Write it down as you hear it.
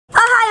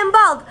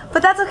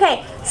but that's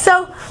okay.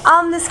 So,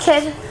 this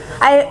kid,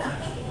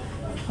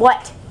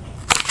 what?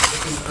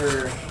 Looking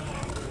for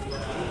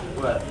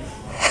what?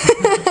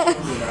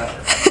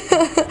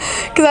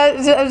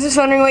 Because I was just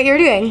wondering what you were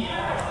doing.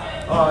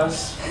 Oh, I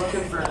was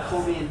looking for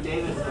Colby and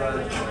David, but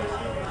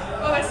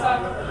Oh, I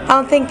saw. I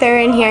don't think they're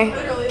in here.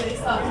 Literally, they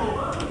saw.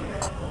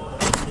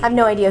 I have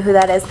no idea who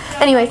that is.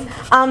 Anyways,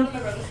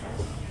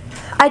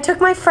 I took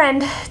my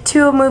friend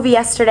to a movie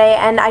yesterday,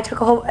 and I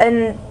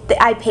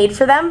paid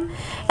for them,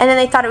 and then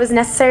they thought it was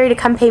necessary to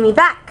come pay me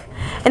back.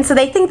 And so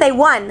they think they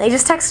won. They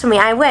just texted me,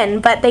 I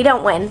win, but they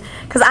don't win.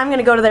 Because I'm going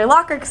to go to their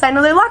locker because I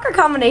know their locker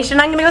combination.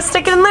 I'm going to go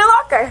stick it in their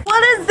locker.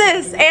 What is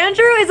this?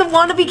 Andrew is a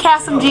wannabe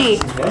Cassim G.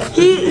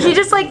 He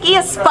just like, he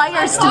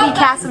aspires to be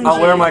Cassim G.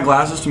 I'll wear my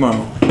glasses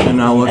tomorrow.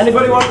 And I'll look.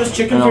 anybody want this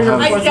chicken finger?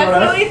 I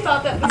definitely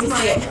thought that was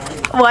my.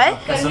 What?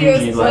 Cassim G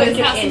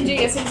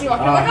as soon as you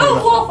walk in. Like,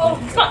 oh,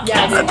 it's not.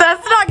 Yeah, dude.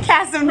 That's not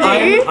Cassim G.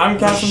 I'm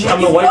Cassim G.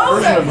 I'm the white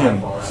version of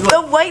him.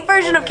 The white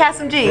version of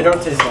Cassim G. They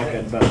don't taste that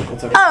good, but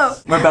it's okay. Oh.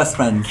 We're best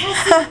friends.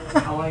 Brooke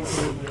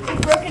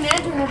and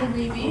Andrew have a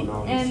baby,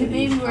 and the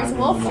baby wears a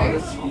wolf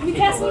shirt. You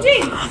Cassim G.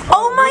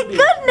 Oh my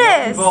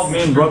goodness. Involve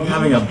me and Brooke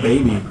having a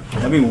baby.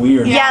 That'd be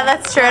weird. Yeah,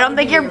 that's true. I don't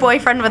think your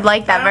boyfriend would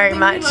like that very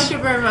much.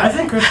 I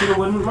think Christina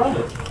wouldn't mind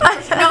it.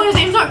 No, his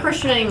name's not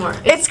Christian anymore.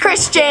 It's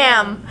Chris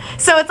Jam.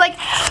 So it's like,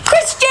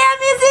 Chris Jam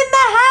is in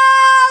the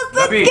house.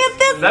 Let's get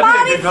this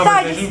body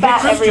started.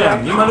 Chris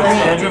Jam, you mind if me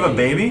and Andrew have a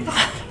baby?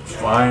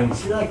 Fine.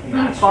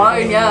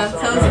 Fine, yeah,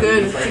 sounds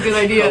good. It's a good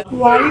idea.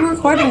 Why are you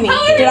recording me?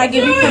 Did I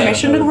give you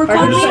permission to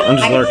record me? I'm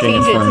just lurking.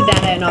 It's fun.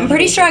 I'm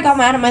pretty sure I got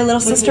mad at my little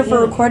sister for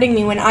recording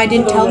me when I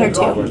didn't tell her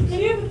to.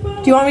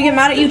 Do you want me to get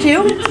mad at you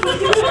too?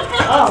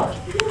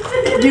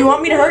 Do you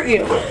want me to hurt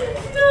you?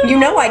 You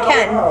know I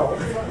can.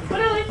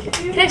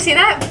 Can I see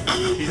that?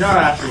 He's not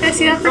after Can I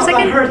see that for a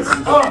second?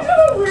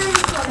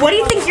 What do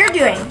you think you're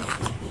doing?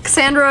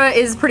 Cassandra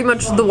is pretty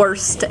much the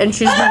worst, and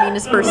she's the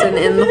meanest person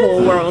in the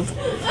whole world.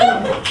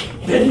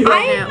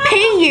 I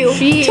pay you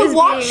to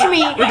watch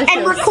me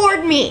and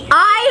record me.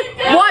 I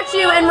watch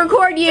you and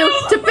record you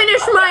to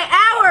finish my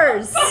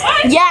hours!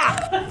 Yeah.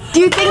 Do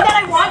you think that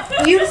I want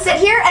you to sit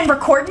here and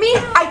record me?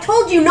 I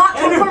told you not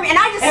to record me, and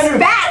I just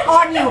spat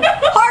on you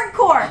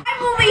hardcore.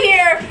 I'm only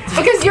here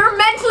because you're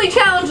mentally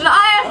challenged and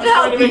I have to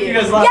help you.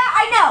 Yeah,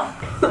 I know.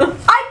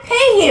 I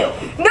pay you.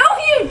 No,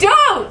 you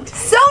don't!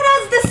 So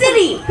does the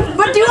city.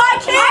 But do I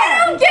care? I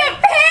don't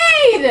get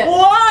paid!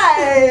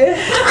 Why?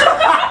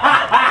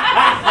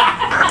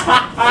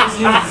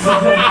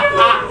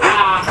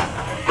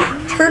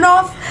 Turn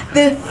off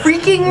the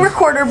freaking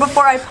recorder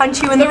before I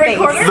punch you in the face.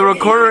 The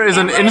recorder is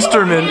an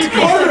instrument.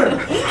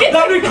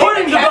 The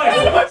recording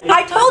device!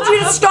 I told you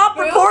to stop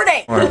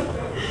recording.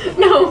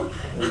 No.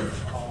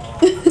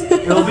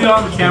 It'll be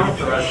on the camera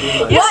for the rest of the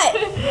night. What?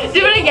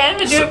 Do it again,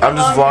 but do it I'm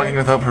just vlogging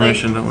without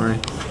permission, don't worry.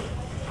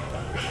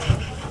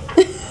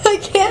 I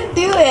can't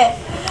do it.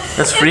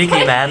 That's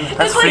freaky, man.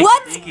 That's freaky.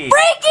 What's freaky?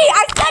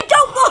 I said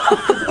don't look.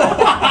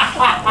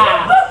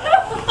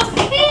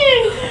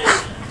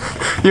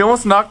 You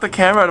almost knocked the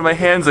camera out of my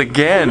hands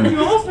again. I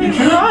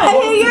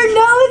hit your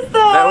nose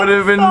though. That would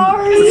have been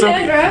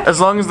Sandra.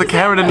 as long as the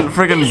camera didn't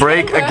friggin'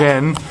 break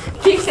again.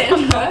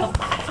 Cassandra,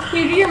 can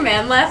you do your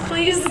man laugh,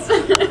 please? That's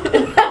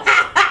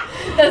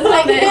I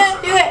not it.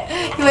 can't do it.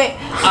 Wait, you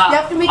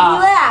have to make me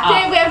laugh.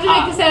 Okay, we have to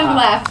make Cassandra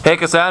laugh. Hey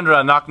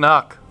Cassandra, knock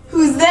knock.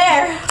 Who's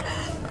there?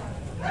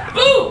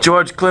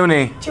 George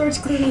Clooney. George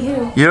Clooney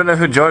who? You don't know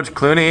who George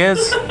Clooney is?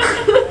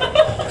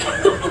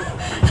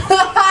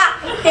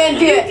 Can't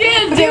do it.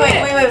 Can't do Okay, it.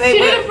 wait. She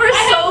did it for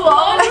so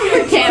long when we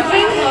were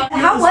camping.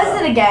 How was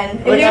it again?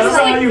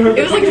 It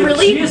was like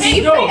really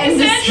deep and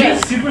just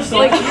She's super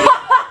slow.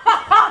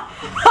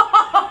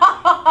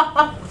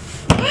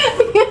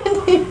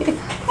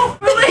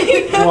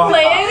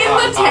 playing in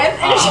the tent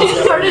and she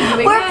started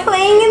doing We're that.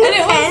 playing in the And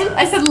it was- tent.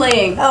 I said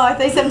laying. Oh, I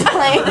thought you said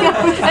playing.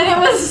 And it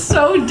was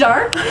so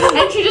dark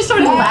and she just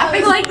started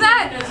laughing like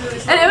that.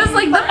 And it was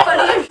like the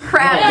funniest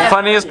crap ever.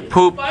 Funniest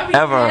poop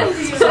ever.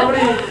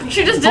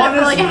 She just did it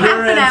for like a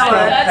half an hour.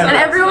 And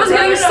everyone was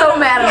getting so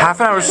mad at her. Half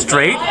an hour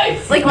straight?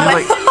 Like,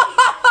 Like,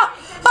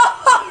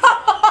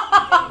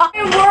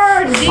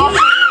 word, dude.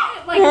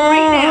 Like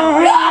right now.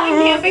 We're having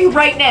camping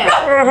right now.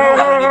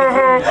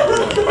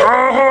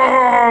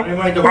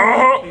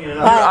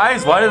 your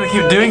eyes, why do they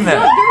keep doing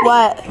that?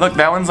 What? Look,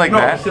 that one's like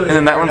that, and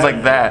then that one's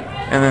like that.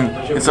 And then,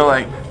 and so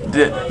like,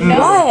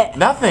 What?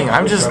 nothing,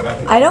 I'm just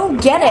I don't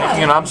get it.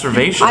 making an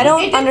observation. I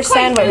don't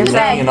understand what you're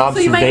saying. An So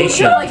you might need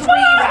to observation. like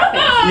rewrap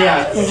it.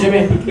 Yeah,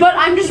 Jimmy. But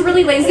I'm just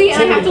really lazy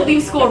and I have to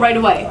leave school right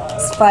away.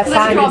 It's That's a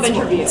job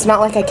interview. It's not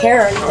like I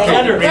care or anything.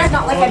 It's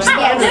not like I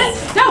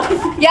just No.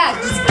 Yeah,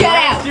 just get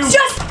out.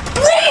 Just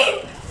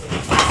leave!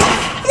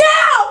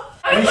 Now!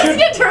 I mean, let's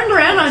get turned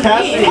around on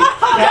Cassie, me.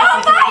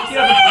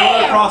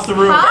 Cassie, across the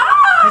room.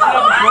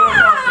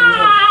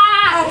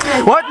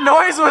 What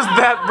noise was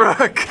that,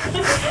 Brooke?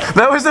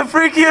 That was the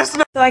freakiest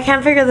noise. So I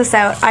can't figure this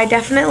out. I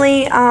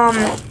definitely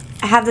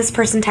have this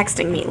person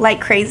texting me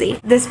like crazy.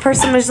 This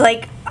person was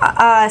like,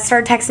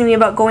 started texting me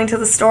about going to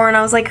the store, and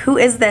I was like, who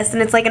is this?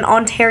 And it's like an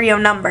Ontario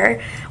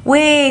number,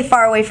 way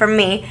far away from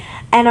me.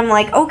 And I'm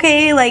like,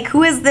 okay, like,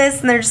 who is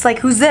this? And they're just like,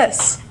 who's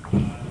this?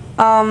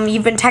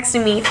 You've been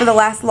texting me for the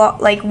last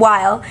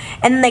while.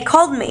 And then they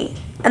called me,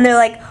 and they're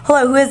like,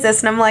 hello, who is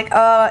this? And I'm like,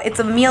 it's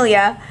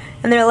Amelia.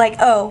 And they're like,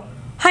 oh,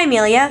 hi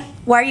Amelia,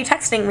 why are you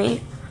texting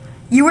me?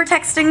 You were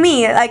texting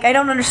me, like, I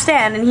don't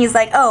understand. And he's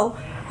like, oh,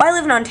 well, I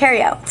live in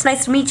Ontario. It's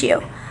nice to meet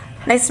you.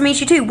 Nice to meet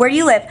you too. Where do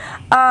you live?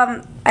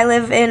 I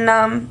live in,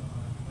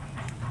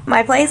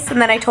 my place.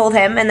 And then I told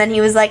him, and then he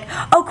was like,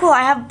 oh cool,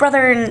 I have a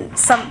brother and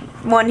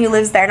someone who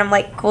lives there. And I'm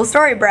like, cool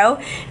story, bro.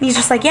 And he's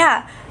just like,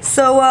 yeah,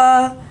 so,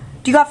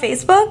 do you got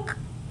Facebook?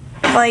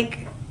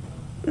 Like,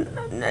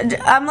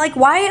 I'm like,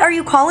 why are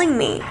you calling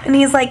me? And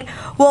he's like,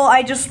 well,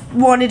 I just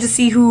wanted to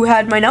see who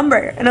had my number.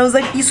 And I was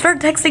like, you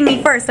started texting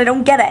me first, I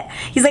don't get it.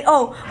 He's like,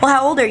 oh, well,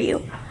 how old are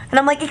you? And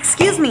I'm like,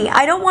 excuse me,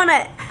 I don't want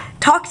to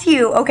talk to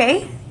you,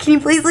 okay? Can you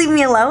please leave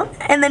me alone?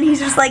 And then he's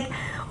just like,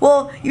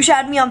 well, you should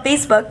add me on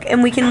Facebook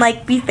and we can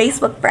like be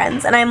Facebook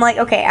friends. And I'm like,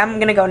 okay, I'm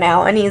gonna go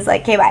now. And he's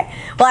like, okay, bye.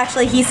 Well,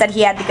 actually, he said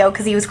he had to go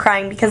because he was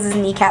crying because his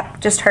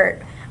kneecap just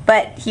hurt.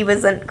 But he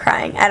wasn't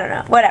crying. I don't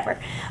know. Whatever.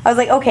 I was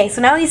like, okay,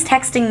 so now he's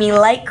texting me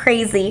like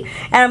crazy.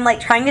 And I'm like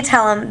trying to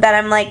tell him that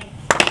I'm like,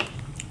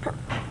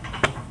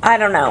 I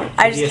don't know.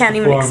 I just can't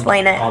even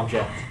explain it.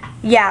 Object.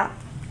 Yeah.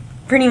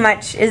 Pretty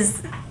much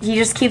is, he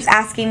just keeps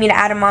asking me to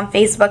add him on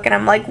Facebook. And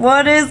I'm like,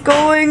 what is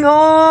going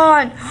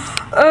on?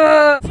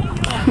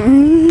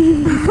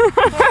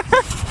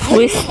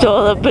 We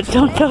stole it, but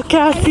don't tell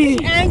Cassie.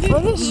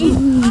 Where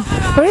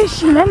is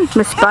she, man?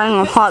 We're spying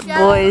on hot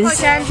boys.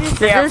 Is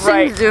this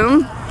in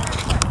Zoom?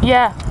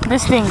 Yeah,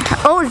 this thing.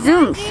 Oh,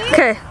 Zoom.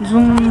 Okay.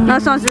 Zoom. No,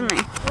 it's not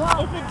zooming.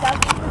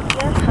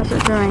 How's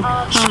it zooming?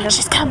 Oh,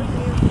 She's coming.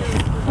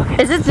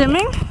 is it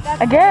zooming?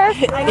 I guess.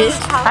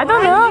 I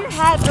don't know.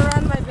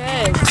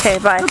 Okay,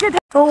 bye.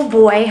 Oh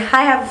boy,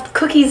 I have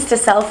cookies to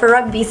sell for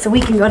rugby so we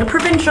can go to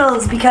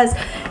provincials because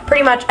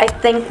pretty much I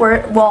think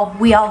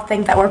we all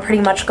think that we're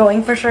pretty much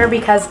going for sure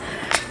because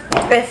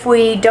if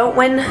we don't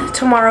win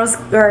tomorrow's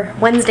or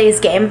Wednesday's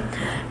game,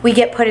 we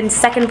get put in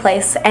second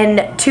place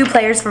and two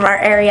teams from our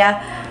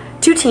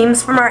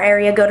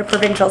area go to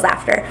provincials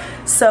after.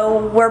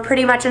 So we're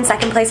pretty much in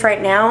second place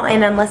right now,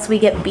 and unless we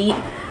get beat,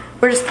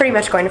 we're just pretty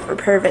much going for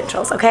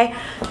provincials, okay?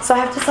 So I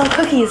have to sell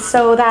cookies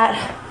so that,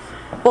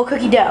 well,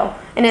 cookie dough,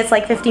 and it's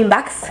like 15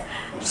 bucks.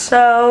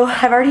 So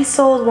I've already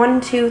sold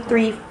 1, 2,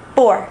 3,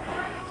 4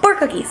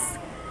 cookies.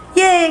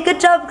 Yay, good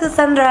job,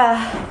 Cassandra.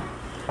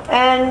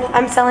 And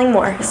I'm selling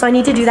more, so I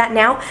need to do that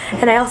now.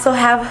 And I also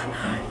have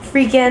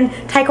freaking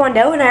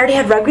taekwondo, and I already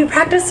had rugby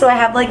practice, so I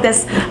have like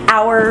this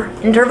hour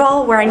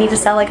interval where I need to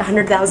sell like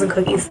 100,000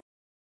 cookies.